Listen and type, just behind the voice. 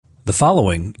The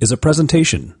following is a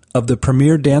presentation of the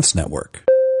Premier Dance Network.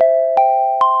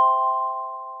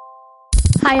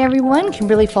 Hi everyone,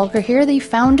 Kimberly Falker here, the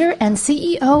founder and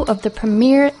CEO of the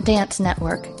Premier Dance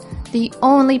Network, the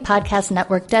only podcast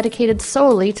network dedicated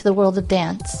solely to the world of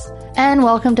dance. And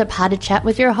welcome to Pod to Chat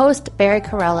with your host, Barry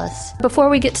Corellis. Before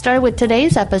we get started with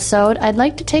today's episode, I'd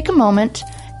like to take a moment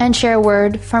and share a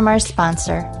word from our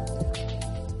sponsor.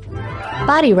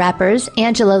 Body Wrappers,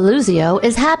 Angela Luzio,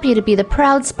 is happy to be the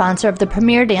proud sponsor of the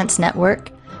Premier Dance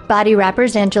Network. Body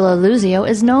Wrappers Angela Luzio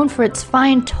is known for its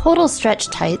fine total stretch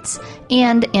tights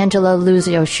and Angela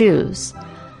Luzio shoes.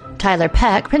 Tyler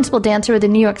Peck, principal dancer of the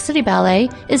New York City Ballet,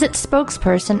 is its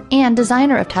spokesperson and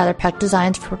designer of Tyler Peck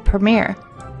designs for Premier.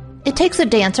 It takes a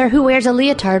dancer who wears a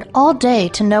leotard all day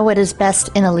to know what is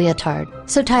best in a leotard.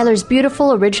 So Tyler's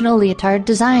beautiful original leotard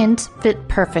designs fit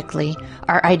perfectly,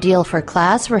 are ideal for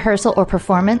class, rehearsal, or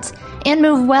performance, and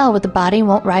move well with the body and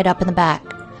won't ride up in the back.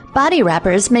 Body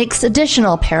Wrappers makes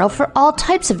additional apparel for all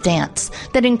types of dance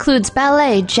that includes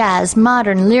ballet, jazz,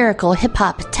 modern, lyrical,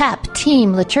 hip-hop, tap,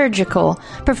 team, liturgical,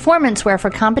 performance wear for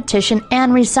competition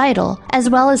and recital, as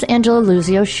well as Angela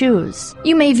Luzio shoes.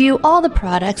 You may view all the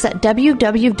products at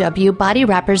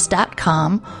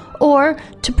www.bodywrappers.com, or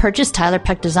to purchase Tyler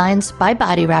Peck Designs by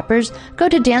Body Wrappers, go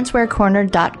to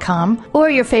dancewearcorner.com or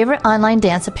your favorite online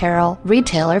dance apparel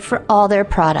retailer for all their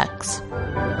products.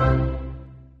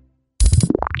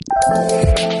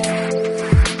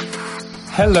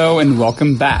 Hello and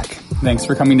welcome back. Thanks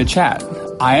for coming to chat.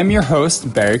 I am your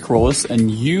host, Barry Corollis,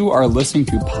 and you are listening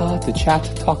to Pod to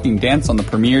Chat Talking Dance on the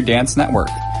Premier Dance Network.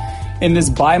 In this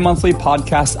bi-monthly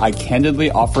podcast, I candidly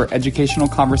offer educational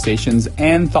conversations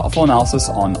and thoughtful analysis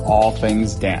on all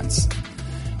things dance.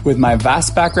 With my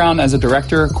vast background as a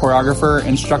director, choreographer,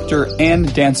 instructor,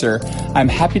 and dancer, I'm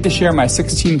happy to share my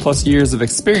 16 plus years of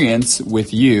experience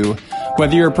with you,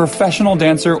 whether you're a professional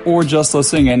dancer or just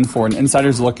listening in for an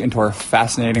insider's look into our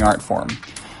fascinating art form.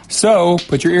 So,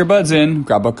 put your earbuds in,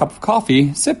 grab a cup of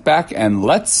coffee, sit back, and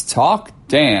let's talk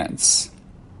dance.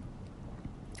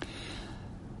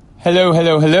 Hello,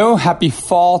 hello, hello. Happy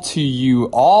fall to you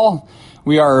all.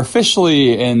 We are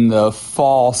officially in the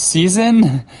fall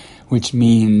season, which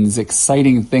means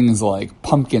exciting things like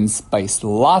pumpkin spice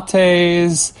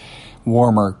lattes,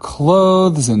 warmer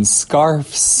clothes and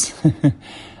scarves.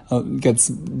 It gets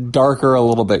darker a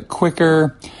little bit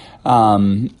quicker,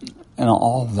 and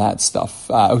all of that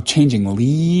stuff. Changing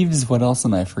leaves. What else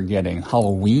am I forgetting?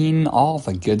 Halloween, all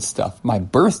the good stuff. My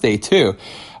birthday, too.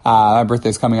 My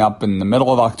birthday's coming up in the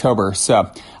middle of October, so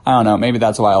I don't know. Maybe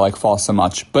that's why I like fall so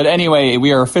much. But anyway,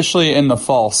 we are officially in the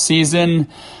fall season.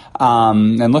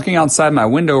 And looking outside my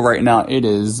window right now, it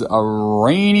is a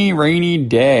rainy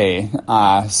day.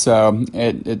 So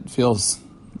it feels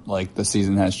like the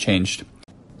season has changed.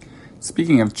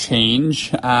 Speaking of change,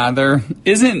 there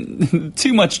isn't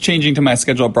too much changing to my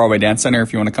schedule at Broadway Dance Center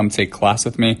if you want to come take class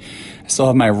with me. I still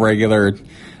have my regular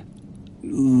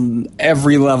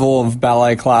every level of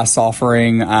ballet class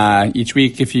offering each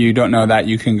week. If you don't know that,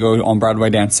 you can go on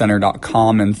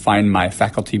BroadwayDanceCenter.com and find my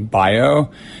faculty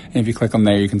bio. And if you click on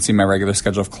there, you can see my regular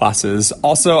schedule of classes.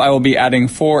 Also, I will be adding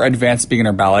 4 advanced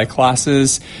beginner ballet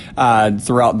classes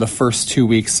throughout the first 2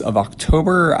 weeks of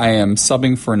October. I am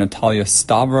subbing for Natalia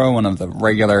Stavro, one of the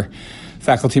regular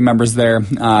faculty members there,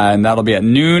 and that'll be at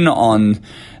noon on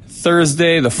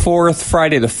Thursday the 4th,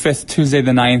 Friday the 5th, Tuesday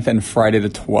the 9th, and Friday the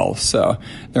 12th. So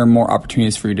there are more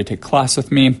opportunities for you to take class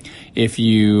with me if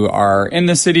you are in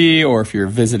the city or if you're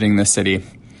visiting the city.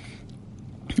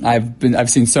 I've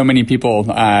seen so many people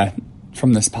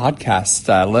from this podcast,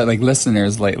 like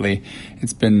listeners lately.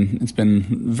 It's been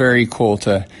very cool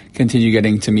to continue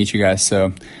getting to meet you guys.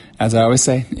 So as I always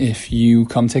say, if you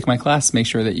come take my class, make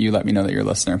sure that you let me know that you're a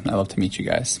listener. I love to meet you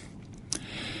guys.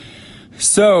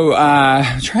 So,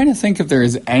 trying to think if there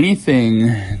is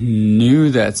anything new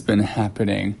that's been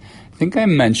happening. I think I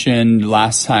mentioned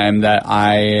last time that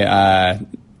I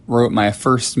wrote my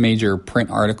first major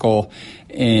print article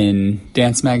in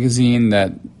Dance Magazine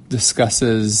that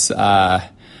discusses a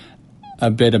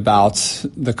bit about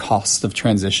the cost of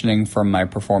transitioning from my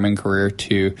performing career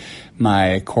to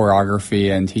my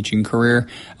choreography and teaching career.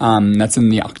 That's in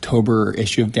the October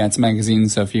issue of Dance Magazine,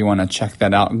 so if you want to check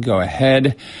that out, go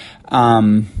ahead.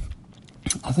 Other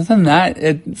than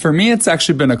that, for me, it's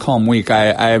actually been a calm week.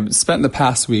 I've spent the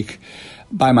past week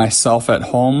by myself at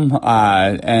home,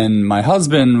 and my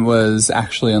husband was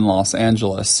actually in Los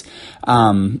Angeles,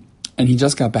 and he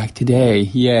just got back today.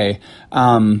 Yay.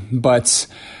 But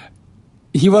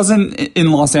he wasn't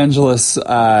in Los Angeles,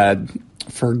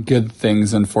 for good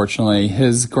things, unfortunately.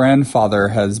 His grandfather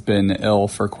has been ill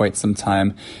for quite some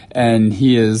time, and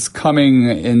he is coming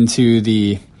into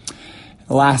the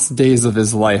last days of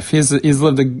his life. He's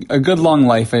lived a good long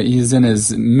life. He's in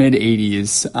his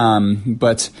mid-80s,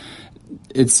 but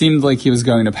it seemed like he was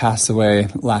going to pass away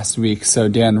last week, so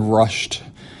Dan rushed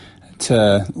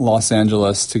to Los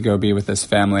Angeles to go be with his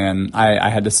family, and I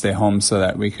had to stay home so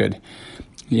that we could,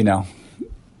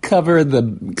 cover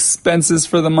the expenses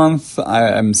for the month.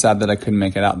 I'm sad that I couldn't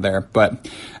make it out there, but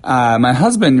my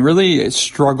husband really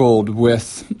struggled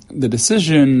with the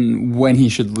decision when he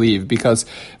should leave, because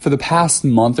for the past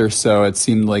month or so, it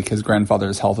seemed like his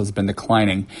grandfather's health has been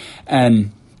declining,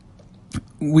 and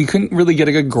we couldn't really get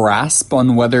a good grasp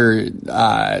on whether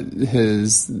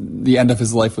the end of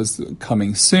his life was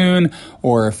coming soon,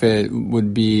 or if it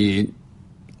would be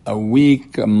a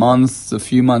week, a month, a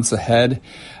few months ahead.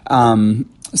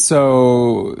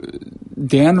 So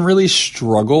Dan really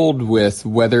struggled with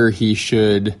whether he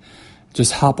should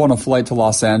just hop on a flight to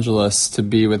Los Angeles to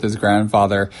be with his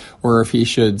grandfather, or if he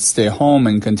should stay home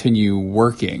and continue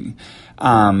working.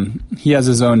 He has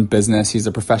his own business. He's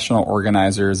a professional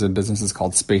organizer. His business is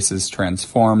called Spaces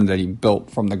Transformed, that he built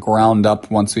from the ground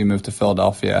up once we moved to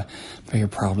Philadelphia. Very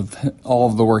proud of all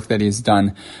of the work that he's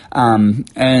done.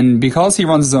 And because he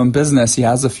runs his own business, he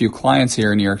has a few clients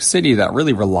here in New York City that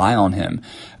really rely on him.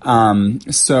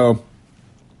 So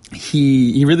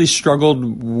he really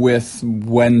struggled with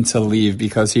when to leave,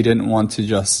 because he didn't want to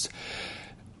just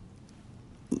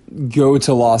go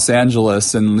to Los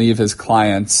Angeles and leave his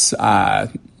clients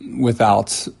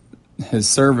without his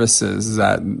services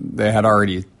that they had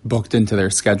already booked into their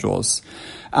schedules.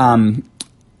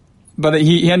 But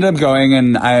he ended up going,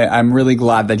 and I'm really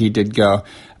glad that he did go.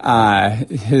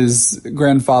 His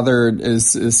grandfather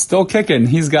is still kicking.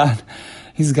 He's got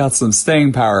some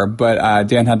staying power, but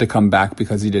Dan had to come back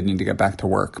because he did need to get back to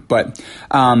work. But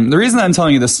the reason I'm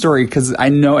telling you this story, because I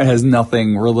know it has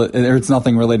it's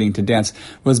nothing relating to dance,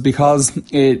 was because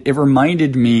it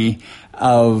reminded me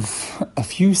of a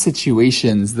few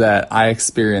situations that I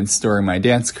experienced during my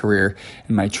dance career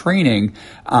and my training,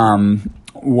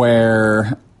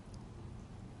 where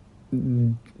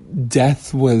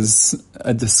death was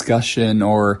a discussion,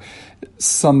 or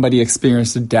somebody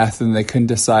experienced a death and they couldn't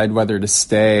decide whether to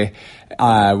stay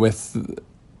with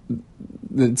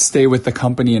the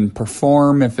company and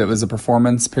perform, if it was a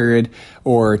performance period,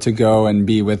 or to go and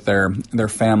be with their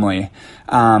family.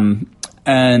 And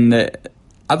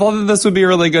I thought that this would be a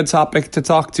really good topic to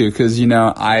talk to, because,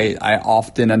 I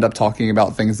often end up talking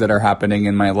about things that are happening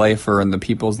in my life or in the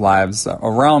people's lives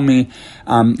around me.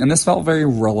 And this felt very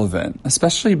relevant,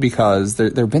 especially because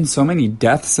there have been so many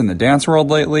deaths in the dance world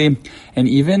lately. And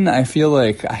even I feel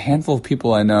like a handful of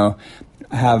people I know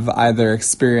have either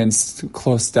experienced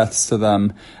close deaths to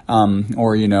them,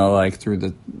 or, like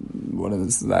through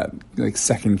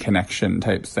second connection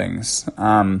type things.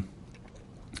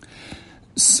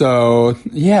 So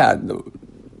yeah,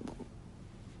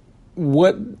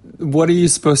 what are you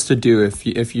supposed to do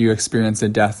if you experience a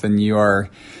death and you are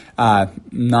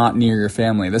not near your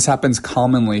family? This happens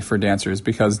commonly for dancers,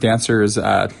 because dancers,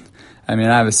 I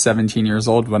was 17 years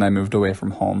old when I moved away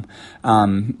from home,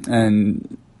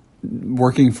 and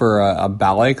working for a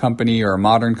ballet company or a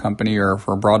modern company or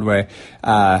for Broadway,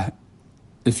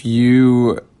 if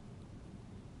you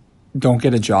don't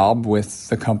get a job with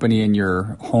the company in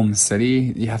your home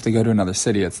city, you have to go to another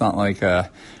city. It's not like an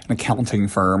accounting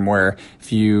firm where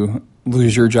if you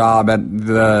lose your job at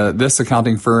this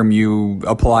accounting firm, you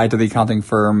apply to the accounting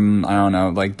firm,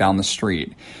 down the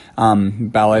street.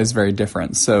 Ballet is very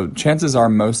different. So chances are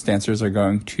most dancers are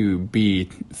going to be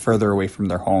further away from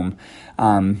their home,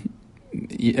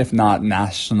 if not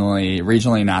nationally,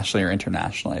 regionally, nationally, or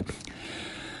internationally.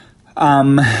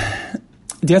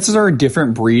 Dancers are a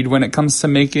different breed when it comes to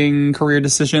making career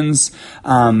decisions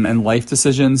and life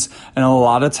decisions. And a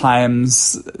lot of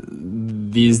times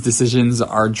these decisions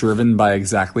are driven by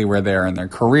exactly where they are in their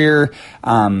career,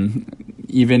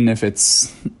 even if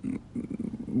it's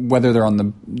whether they're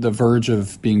on the verge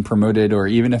of being promoted, or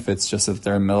even if it's just if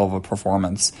they're in the middle of a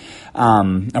performance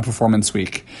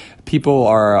week.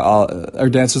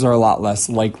 Dancers are a lot less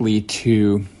likely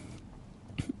to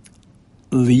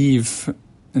leave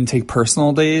and take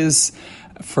personal days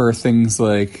for things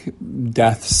like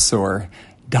deaths or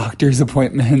doctor's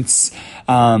appointments,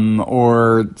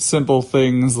 or simple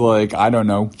things like,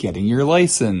 getting your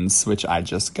license, which I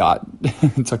just got.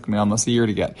 It took me almost a year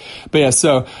to get. But yeah,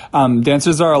 so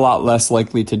dancers are a lot less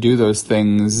likely to do those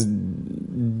things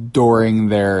during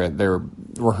their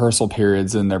rehearsal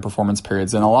periods and their performance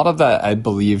periods. And a lot of that, I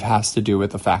believe, has to do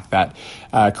with the fact that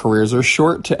careers are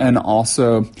short, and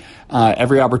also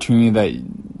every opportunity that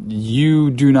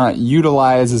you do not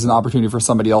utilize is an opportunity for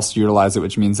somebody else to utilize it,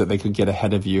 which means that they could get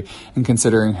ahead of you. And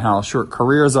considering how short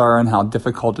careers are and how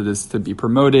difficult it is to be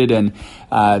promoted, and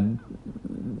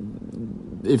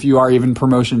if you are even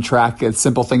promotion track, it's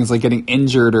simple things like getting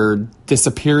injured or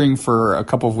disappearing for a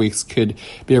couple of weeks could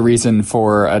be a reason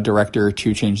for a director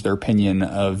to change their opinion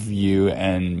of you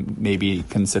and maybe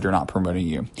consider not promoting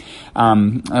you.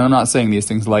 And I'm not saying these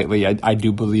things lightly. I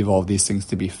do believe all of these things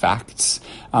to be facts.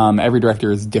 Every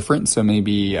director is different, so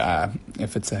maybe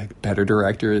if it's a better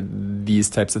director,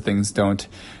 these types of things don't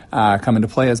come into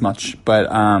play as much.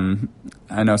 But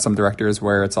I know some directors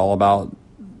where it's all about,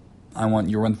 I want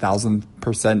your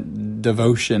 1,000%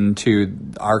 devotion to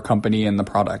our company and the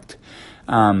product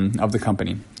of the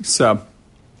company. So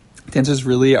dancers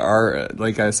really are,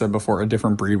 like I said before, a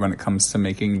different breed when it comes to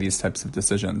making these types of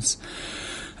decisions.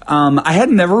 I had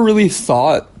never really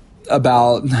thought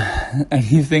about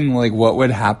anything like what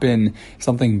would happen if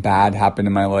something bad happened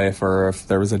in my life, or if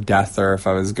there was a death, or if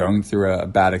I was going through a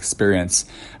bad experience,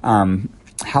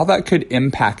 how that could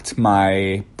impact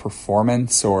my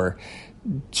performance or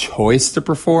choice to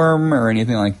perform or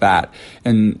anything like that.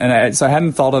 So I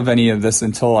hadn't thought of any of this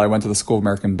until I went to the School of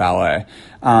American Ballet.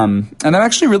 And I'm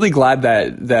actually really glad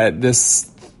that this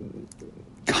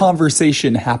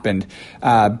conversation happened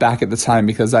back at the time,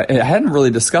 because I hadn't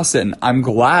really discussed it, and I'm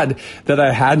glad that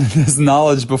I had this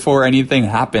knowledge before anything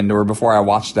happened or before I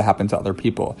watched it happen to other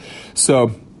people.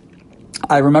 So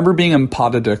I remember being in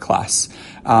pas de deux class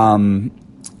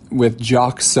with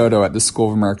Jacques Soto at the School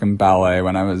of American Ballet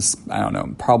when I was,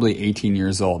 probably 18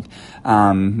 years old.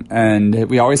 And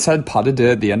we always had pas de deux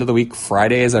at the end of the week,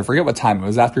 Fridays. I forget what time. It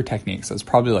was after technique, so it was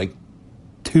probably like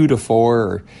 2 to 4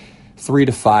 or 3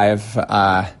 to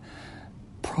 5,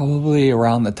 probably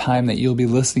around the time that you'll be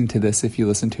listening to this if you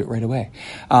listen to it right away.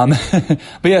 But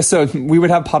yeah, so we would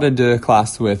have pas de deux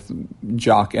class with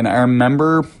Jacques, and I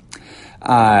remember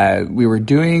we were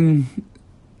doing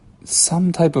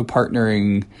some type of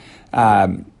partnering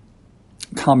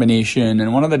combination,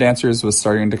 and one of the dancers was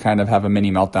starting to kind of have a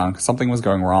mini meltdown because something was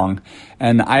going wrong.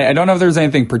 And I don't know if there's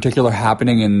anything particular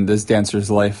happening in this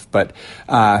dancer's life, but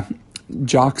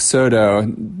Jacques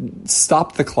Soto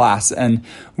stopped the class, and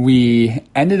we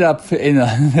ended up in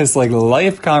this like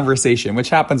life conversation, which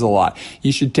happens a lot.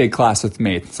 You should take class with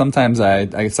me. Sometimes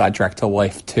I sidetrack to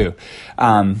life too,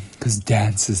 because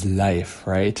dance is life,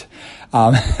 right?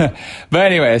 But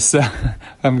anyway, so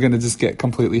I'm going to just get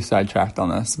completely sidetracked on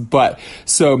this. But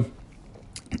so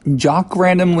Jacques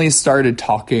randomly started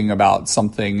talking about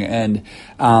something, and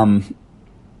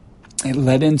it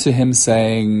led into him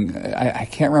saying, I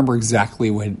can't remember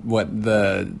exactly what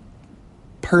the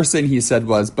person he said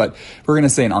was, but we're going to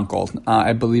say an uncle.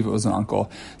 I believe it was an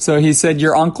uncle. So he said,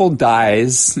 your uncle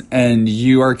dies and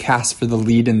you are cast for the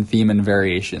lead in Theme and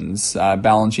Variations,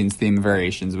 Balanchine's Theme and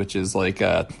Variations, which is like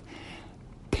a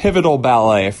pivotal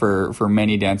ballet for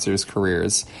many dancers'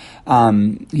 careers.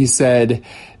 He said,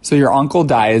 so your uncle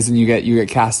dies and you get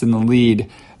cast in the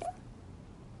lead.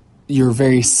 You're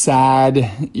very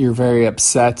sad, you're very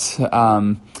upset,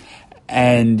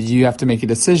 and you have to make a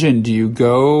decision. Do you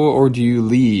go or do you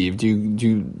leave? Do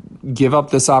you give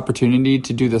up this opportunity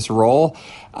to do this role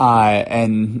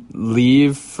and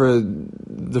leave for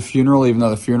the funeral, even though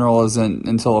the funeral isn't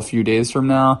until a few days from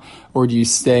now? Or do you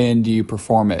stay and do you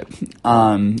perform it?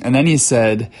 And then he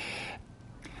said,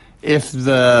 if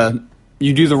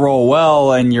you do the role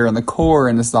well and you're in the core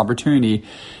and it's an opportunity,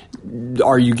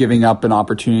 are you giving up an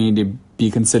opportunity to be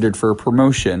considered for a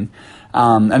promotion?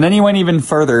 And then he went even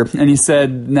further, and he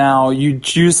said, now you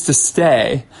choose to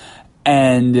stay,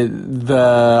 and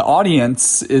the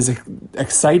audience is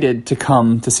excited to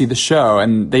come to see the show,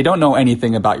 and they don't know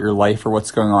anything about your life or what's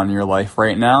going on in your life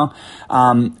right now.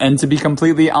 And to be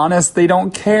completely honest, they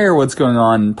don't care what's going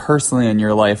on personally in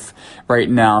your life right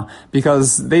now,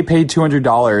 because they paid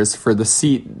 $200 for the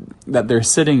seat that they're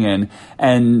sitting in,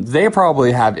 and they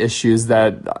probably have issues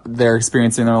that they're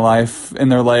experiencing in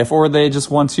their life, or they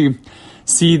just want to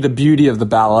see the beauty of the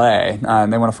ballet,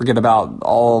 and they want to forget about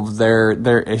all of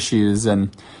their issues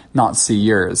and not see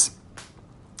yours.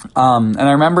 And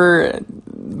I remember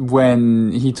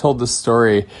when he told the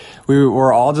story, we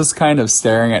were all just kind of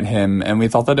staring at him, and we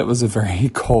thought that it was a very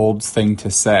cold thing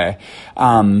to say.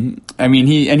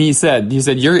 He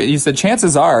said,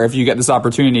 chances are, if you get this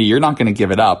opportunity, you're not going to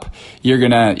give it up. You're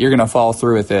gonna follow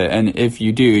through with it, and if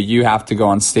you do, you have to go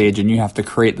on stage and you have to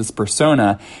create this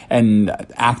persona and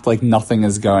act like nothing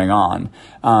is going on.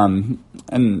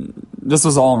 And this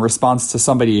was all in response to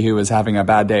somebody who was having a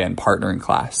bad day in partnering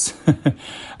class.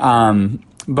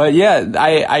 But yeah,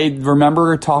 I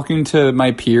remember talking to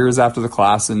my peers after the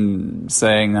class and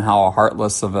saying how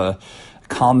heartless of a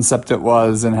concept it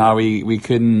was and how we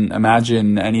couldn't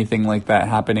imagine anything like that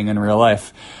happening in real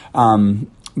life.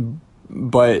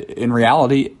 But in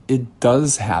reality, it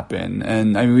does happen.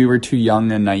 And I mean, we were too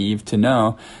young and naive to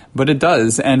know, but it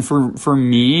does. And for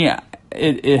me,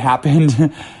 it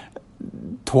happened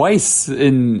twice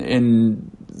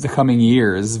in the coming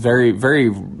years, very,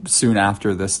 very soon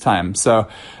after this time. So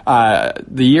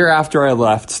the year after I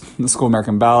left the School of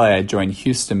American Ballet, I joined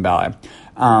Houston Ballet.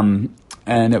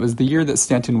 And it was the year that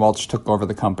Stanton Welch took over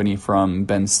the company from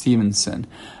Ben Stevenson.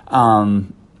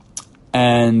 And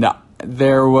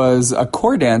there was a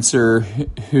core dancer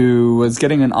who was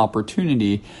getting an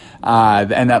opportunity,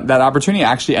 and that opportunity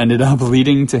actually ended up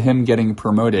leading to him getting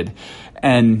promoted.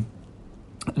 And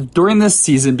during this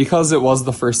season, because it was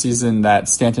the first season that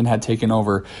Stanton had taken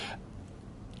over,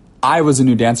 I was a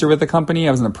new dancer with the company.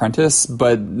 I was an apprentice,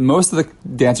 but most of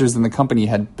the dancers in the company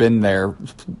had been there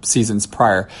seasons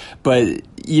prior. But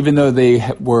even though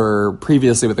they were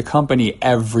previously with the company,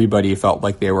 everybody felt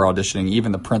like they were auditioning,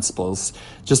 even the principals,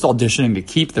 just auditioning to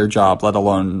keep their job, let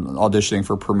alone auditioning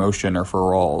for promotion or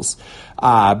for roles.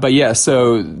 But yeah,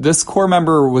 so this core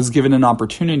member was given an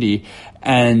opportunity,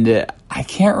 and I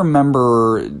can't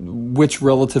remember which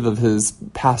relative of his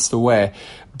passed away,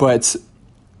 but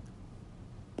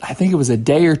I think it was a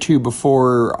day or two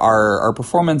before our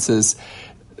performances,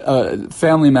 a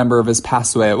family member of his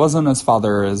passed away. It wasn't his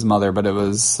father or his mother, but it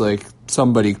was like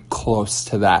somebody close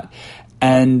to that.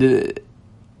 And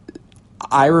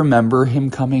I remember him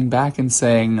coming back and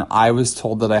saying, I was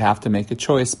told that I have to make a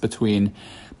choice between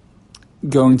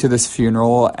going to this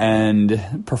funeral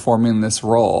and performing this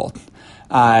role.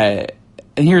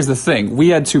 And here's the thing. We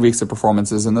had 2 weeks of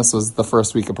performances, and this was the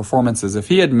first week of performances. If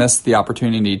he had missed the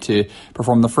opportunity to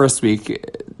perform the first week,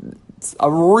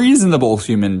 a reasonable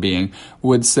human being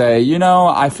would say, you know,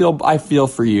 I feel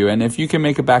for you, and if you can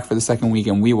make it back for the second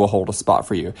weekend, we will hold a spot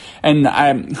for you. And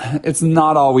it's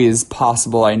not always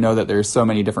possible. I know that there's so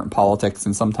many different politics,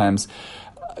 and sometimes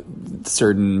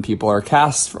certain people are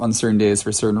cast on certain days for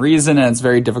a certain reason, and it's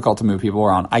very difficult to move people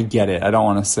around. I get it. I don't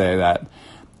want to say that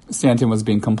Stanton was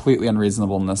being completely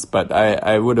unreasonable in this, but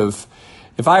I would have,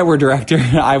 if I were director,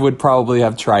 I would probably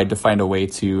have tried to find a way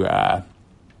to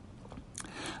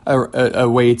a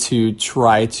way to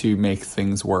try to make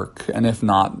things work, and if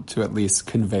not, to at least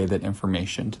convey that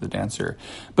information to the dancer.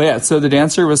 But yeah, so the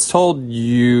dancer was told,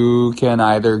 you can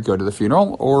either go to the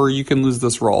funeral or you can lose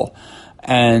this role.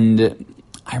 And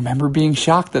I remember being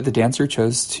shocked that the dancer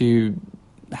chose to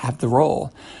have the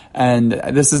role. And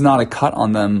this is not a cut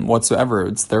on them whatsoever.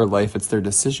 It's their life. It's their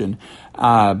decision.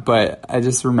 But I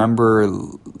just remember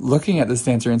looking at this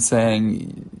dancer and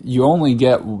saying, you only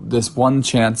get this one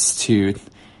chance to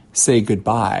say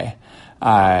goodbye,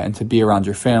 and to be around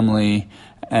your family,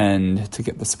 and to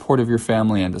get the support of your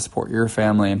family, and to support your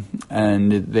family.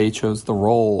 And they chose the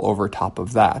role over top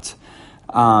of that.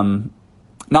 Now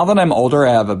that I'm older,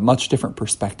 I have a much different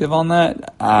perspective on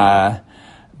that.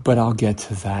 But I'll get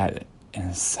to that in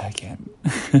a second.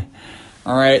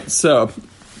 All right, so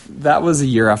that was a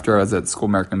year after I was at School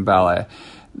of American Ballet.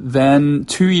 Then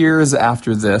 2 years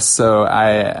after this, so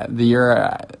the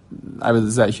year I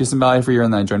was at Houston Ballet for a year,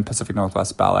 and then I joined Pacific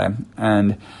Northwest Ballet.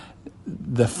 And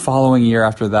the following year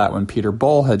after that, when Peter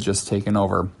Bull had just taken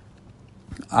over,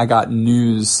 I got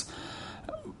news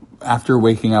after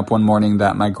waking up one morning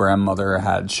that my grandmother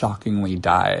had shockingly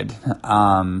died.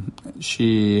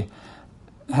 She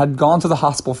had gone to the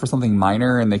hospital for something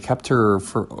minor, and they kept her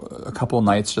for a couple of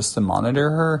nights just to monitor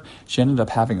her. She ended up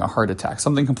having a heart attack,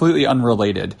 something completely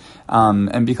unrelated.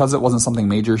 And because it wasn't something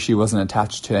major, she wasn't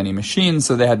attached to any machine,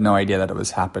 so they had no idea that it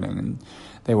was happening. And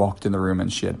they walked in the room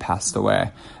and she had passed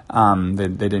away. They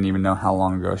didn't even know how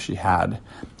long ago she had.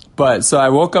 But so I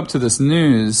woke up to this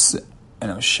news, and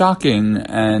it was shocking,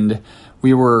 and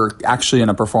we were actually in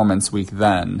a performance week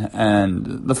then. And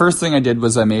the first thing I did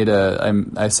was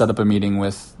I set up a meeting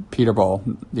with Peter Bull,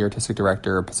 the artistic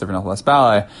director of Pacific Northwest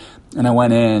Ballet, And I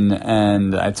went in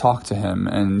and I talked to him,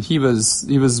 and he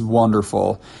was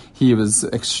wonderful. He was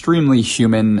extremely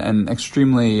human and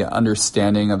extremely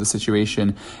understanding of the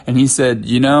situation. And he said,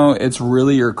 it's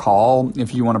really your call.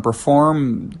 If you want to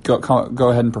perform, go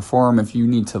ahead and perform. If you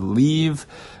need to leave,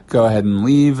 go ahead and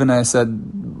leave. And I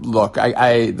said, look,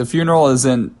 the funeral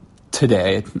isn't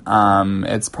today.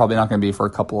 It's probably not going to be for a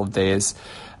couple of days.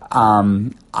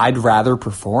 I'd rather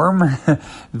perform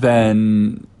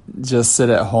than just sit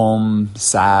at home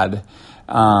sad.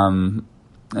 And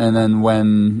then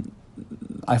when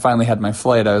I finally had my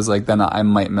flight, I was like, then I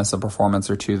might miss a performance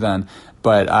or two then.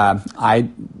 But I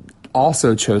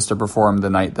also chose to perform the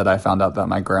night that I found out that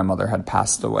my grandmother had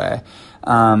passed away.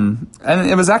 And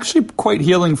it was actually quite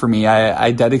healing for me.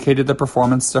 I dedicated the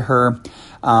performance to her.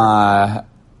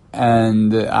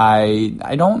 And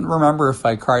I don't remember if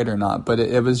I cried or not, but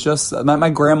it was just, my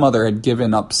grandmother had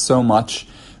given up so much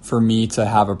for me to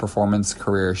have a performance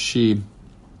career. She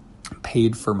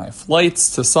paid for my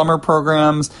flights to summer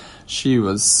programs. She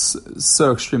was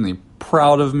so extremely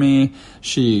proud of me.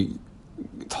 She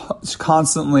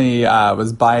constantly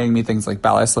was buying me things like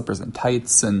ballet slippers and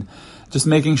tights, and just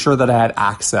making sure that I had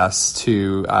access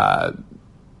to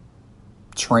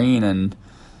train and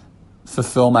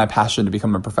fulfill my passion to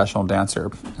become a professional dancer.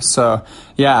 So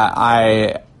yeah,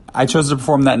 I chose to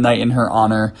perform that night in her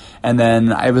honor, and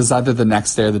then I was either the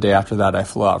next day or the day after that I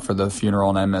flew out for the funeral,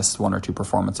 and I missed one or two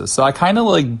performances. So I kind of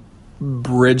like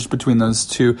bridged between those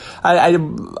two.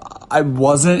 I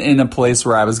wasn't in a place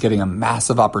where I was getting a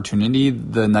massive opportunity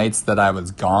the nights that I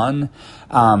was gone,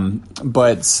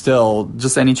 but still,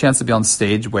 just any chance to be on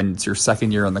stage when it's your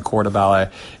second year in the corps de ballet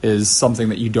is something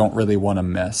that you don't really want to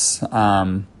miss.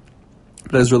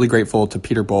 But I was really grateful to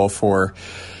Peter Boal for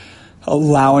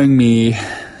allowing me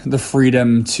the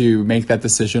freedom to make that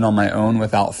decision on my own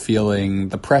without feeling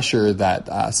the pressure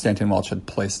that Stanton Welch had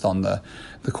placed on the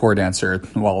corps dancer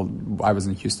while I was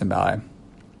in Houston Ballet.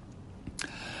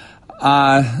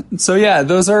 So yeah,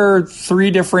 those are three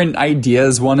different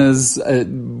ideas. One is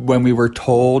when we were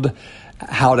told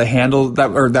how to handle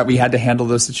that, or that we had to handle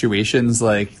those situations,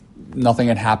 like nothing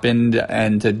had happened,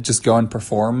 and to just go and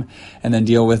perform and then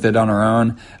deal with it on our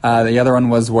own. The other one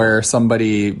was where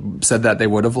somebody said that they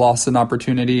would have lost an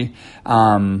opportunity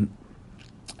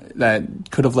that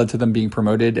could have led to them being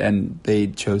promoted, and they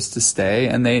chose to stay,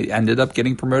 and they ended up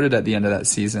getting promoted at the end of that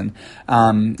season.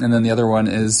 And then the other one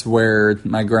is where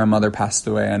my grandmother passed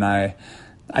away, and I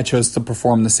chose to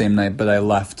perform the same night, but I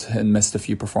left and missed a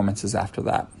few performances after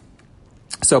that.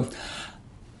 So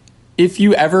if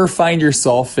you ever find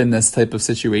yourself in this type of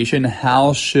situation,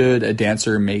 how should a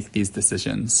dancer make these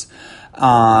decisions?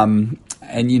 And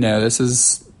this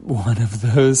is one of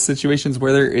those situations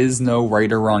where there is no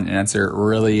right or wrong answer. It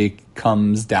really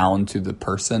comes down to the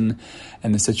person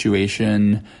and the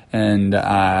situation and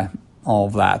all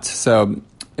of that. So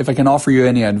if I can offer you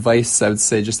any advice, I would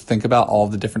say just think about all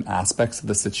the different aspects of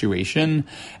the situation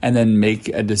and then make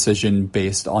a decision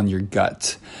based on your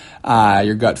gut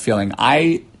feeling.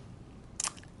 I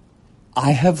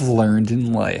have learned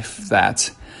in life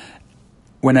that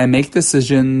when I make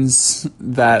decisions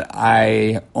that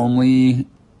I only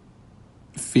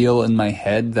feel in my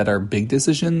head that are big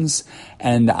decisions,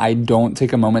 and I don't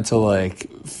take a moment to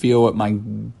feel what my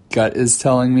gut is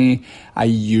telling me, I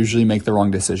usually make the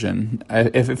wrong decision.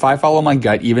 If I follow my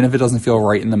gut, even if it doesn't feel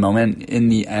right in the moment, in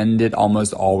the end, it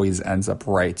almost always ends up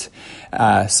right.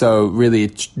 So really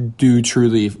do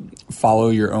truly follow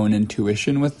your own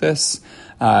intuition with this.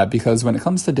 Because when it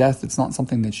comes to death, it's not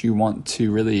something that you want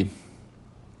to really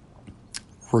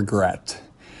regret.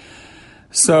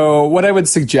 So what I would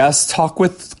suggest, talk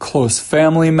with close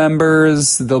family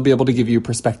members. They'll be able to give you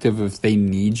perspective if they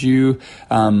need you.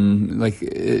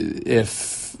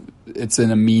 If it's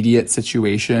an immediate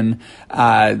situation.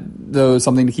 Though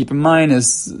something to keep in mind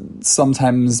is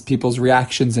sometimes people's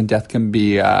reactions in death can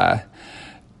be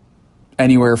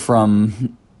anywhere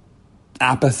from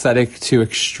apathetic to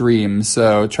extreme,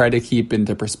 so try to keep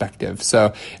into perspective. So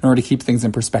in order to keep things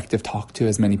in perspective, talk to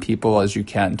as many people as you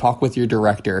can. Talk with your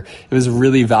director. It was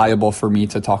really valuable for me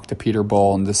to talk to Peter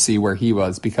Boal and to see where he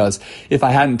was, because if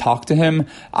I hadn't talked to him,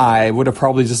 I would have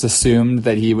probably just assumed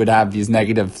that he would have these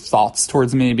negative thoughts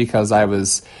towards me because I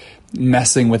was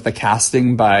messing with the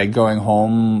casting by going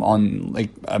home on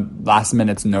a last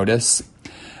minute's notice.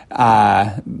 So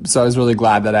I was really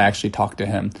glad that I actually talked to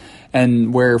him.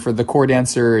 And where for the corps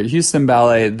dancer at Houston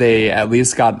Ballet, they at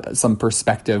least got some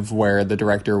perspective where the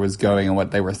director was going and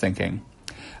what they were thinking.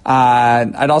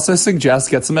 I'd also suggest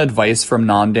get some advice from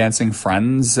non-dancing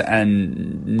friends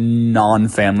and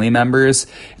non-family members.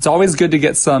 It's always good to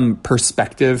get some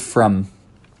perspective from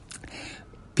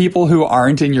people who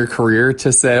aren't in your career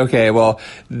to say, okay, well,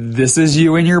 this is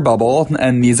you in your bubble,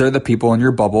 and these are the people in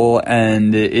your bubble,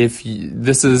 and if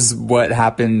this is what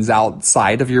happens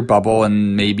outside of your bubble,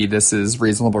 and maybe this is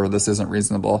reasonable or this isn't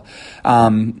reasonable.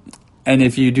 And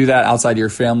if you do that outside your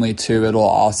family too, it'll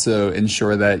also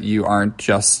ensure that you aren't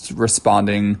just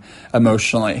responding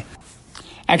emotionally.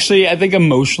 Actually, I think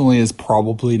emotionally is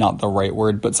probably not the right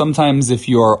word, but sometimes if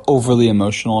you're overly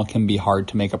emotional, it can be hard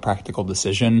to make a practical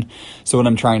decision. So what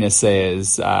I'm trying to say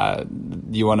is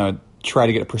you want to try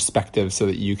to get a perspective so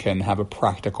that you can have a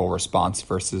practical response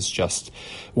versus just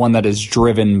one that is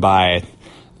driven by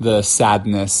the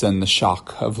sadness and the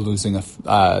shock of losing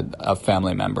a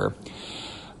family member.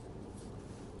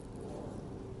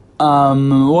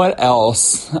 What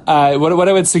else? What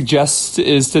I would suggest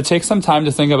is to take some time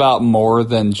to think about more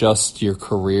than just your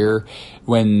career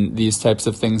when these types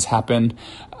of things happen.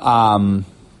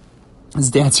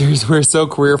 As dancers, we're so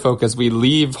career focused. We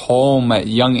leave home at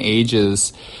young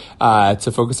ages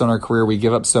to focus on our career. We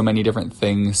give up so many different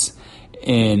things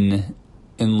in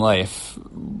life.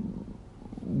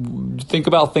 Think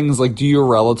about things like, do your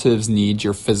relatives need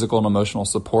your physical and emotional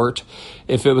support?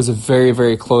 If it was a very,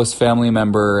 very close family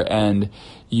member and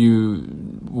you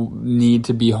need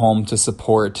to be home to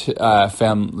support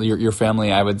your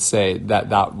family, I would say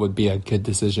that would be a good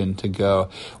decision to go.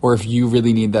 Or if you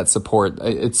really need that support,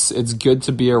 it's good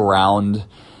to be around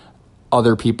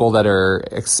other people that are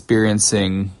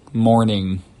experiencing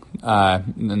mourning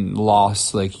and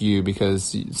loss like you,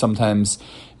 because sometimes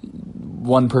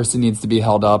one person needs to be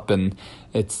held up, and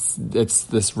it's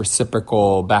this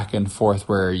reciprocal back and forth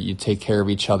where you take care of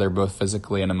each other both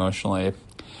physically and emotionally.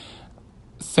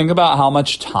 Think about how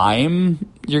much time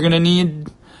you're going to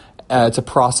need to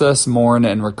process, mourn,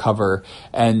 and recover,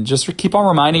 and just keep on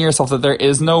reminding yourself that there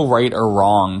is no right or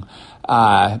wrong,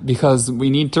 because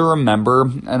we need to remember,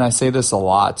 and I say this a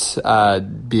lot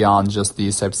beyond just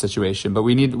these types of situations, but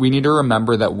we need to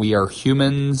remember that we are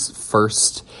humans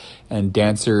first and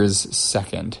dancers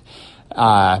second.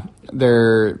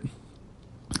 There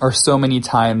are so many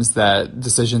times that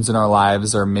decisions in our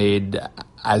lives are made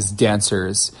as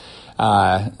dancers.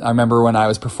 I remember when I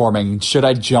was performing, should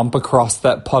I jump across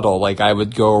that puddle? Like, I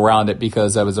would go around it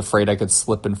because I was afraid I could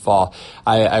slip and fall.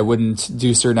 I wouldn't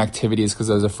do certain activities because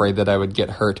I was afraid that I would get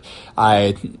hurt.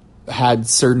 I had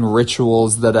certain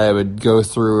rituals that I would go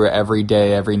through every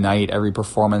day, every night, every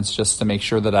performance, just to make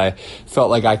sure that I felt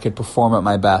like I could perform at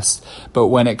my best. But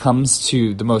when it comes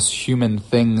to the most human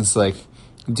things, like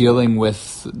dealing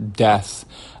with death,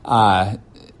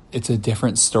 it's a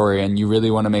different story, and you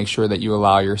really want to make sure that you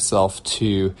allow yourself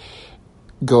to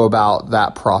go about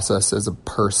that process as a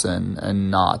person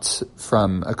and not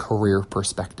from a career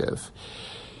perspective.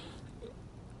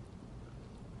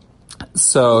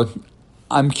 So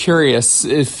I'm curious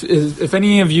if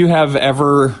any of you have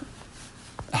ever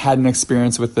had an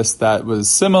experience with this that was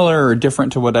similar or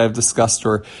different to what I've discussed,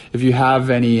 or if you have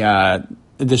any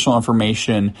additional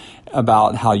information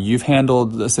about how you've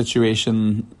handled a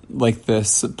situation like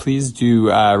this, please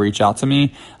do reach out to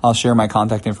me. I'll share my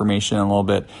contact information in a little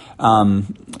bit.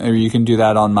 Or you can do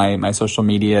that on my social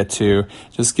media to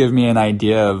just give me an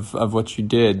idea of what you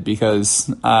did,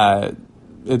 because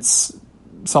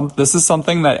this is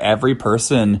something that every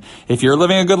person, if you're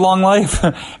living a good long life,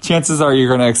 chances are you're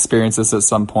going to experience this at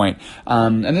some point.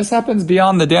 And this happens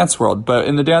beyond the dance world, but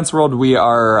in the dance world, we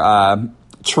are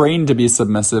trained to be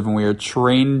submissive, and we are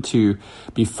trained to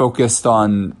be focused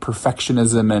on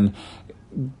perfectionism,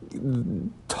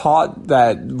 and taught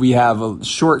that we have a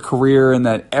short career and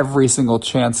that every single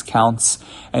chance counts.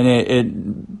 And it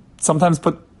sometimes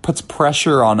puts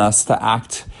pressure on us to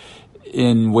act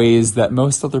in ways that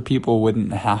most other people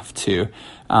wouldn't have to.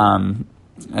 And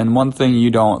one thing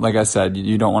you don't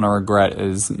want to regret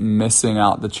is missing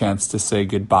out the chance to say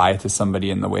goodbye to somebody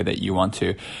in the way that you want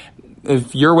to.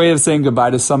 If your way of saying goodbye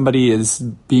to somebody is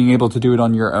being able to do it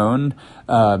on your own,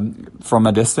 from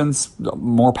a distance,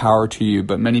 more power to you.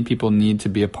 But many people need to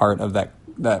be a part of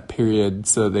that period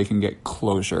so they can get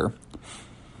closure.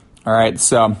 All right,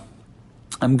 so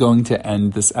I'm going to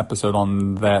end this episode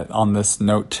on this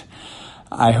note.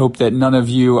 I hope that none of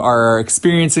you are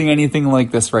experiencing anything like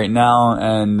this right now,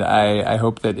 and I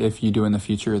hope that if you do in the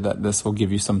future, that this will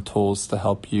give you some tools to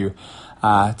help you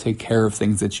take care of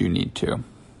things that you need to.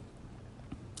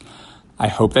 I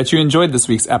hope that you enjoyed this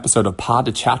week's episode of Pod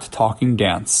to Chat Talking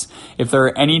Dance. If there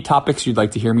are any topics you'd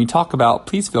like to hear me talk about,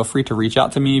 please feel free to reach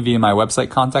out to me via my website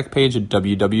contact page at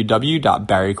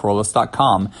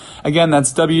www.barrykerollis.com. Again,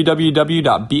 that's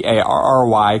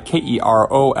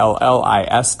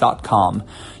www.barrykerollis.com.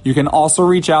 You can also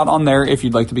reach out on there if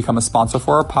you'd like to become a sponsor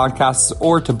for our podcasts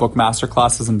or to book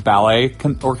masterclasses in ballet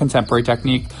or contemporary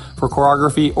technique for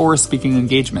choreography or speaking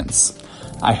engagements.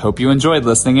 I hope you enjoyed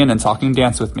listening in and talking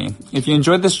dance with me. If you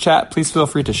enjoyed this chat, please feel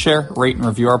free to share, rate, and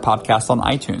review our podcast on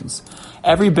iTunes.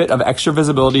 Every bit of extra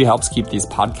visibility helps keep these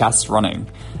podcasts running.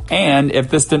 And if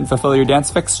this didn't fulfill your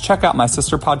dance fix, check out my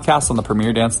sister podcast on the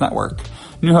Premier Dance Network.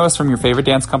 New hosts from your favorite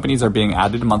dance companies are being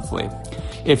added monthly.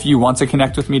 If you want to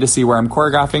connect with me to see where I'm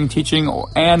choreographing, teaching,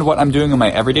 and what I'm doing in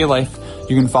my everyday life,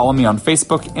 you can follow me on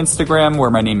Facebook, Instagram, where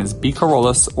my name is B.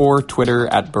 Kerollis, or Twitter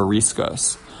at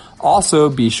Bariscos. Also,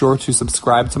 be sure to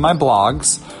subscribe to my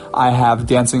blogs. I have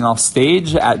Dancing Off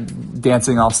Stage at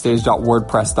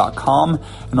dancingoffstage.wordpress.com,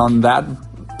 and on that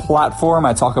platform,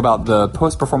 I talk about the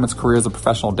post-performance careers of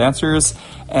professional dancers.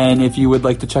 And if you would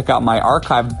like to check out my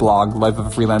archived blog, Life of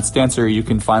a Freelance Dancer, you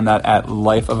can find that at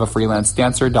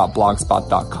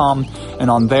lifeofafreelancedancer.blogspot.com. And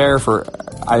on there,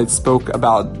 I spoke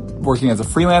about working as a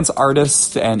freelance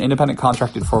artist and independent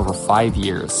contracted for over 5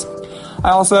 years. I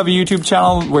also have a YouTube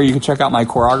channel where you can check out my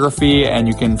choreography, and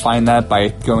you can find that by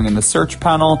going in the search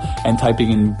panel and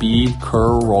typing in B.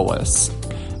 Kerollis.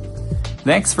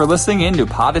 Thanks for listening in to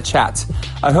Pod to Chat.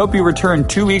 I hope you return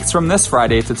 2 weeks from this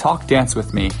Friday to talk dance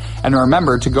with me. And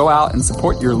remember to go out and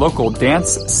support your local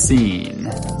dance scene.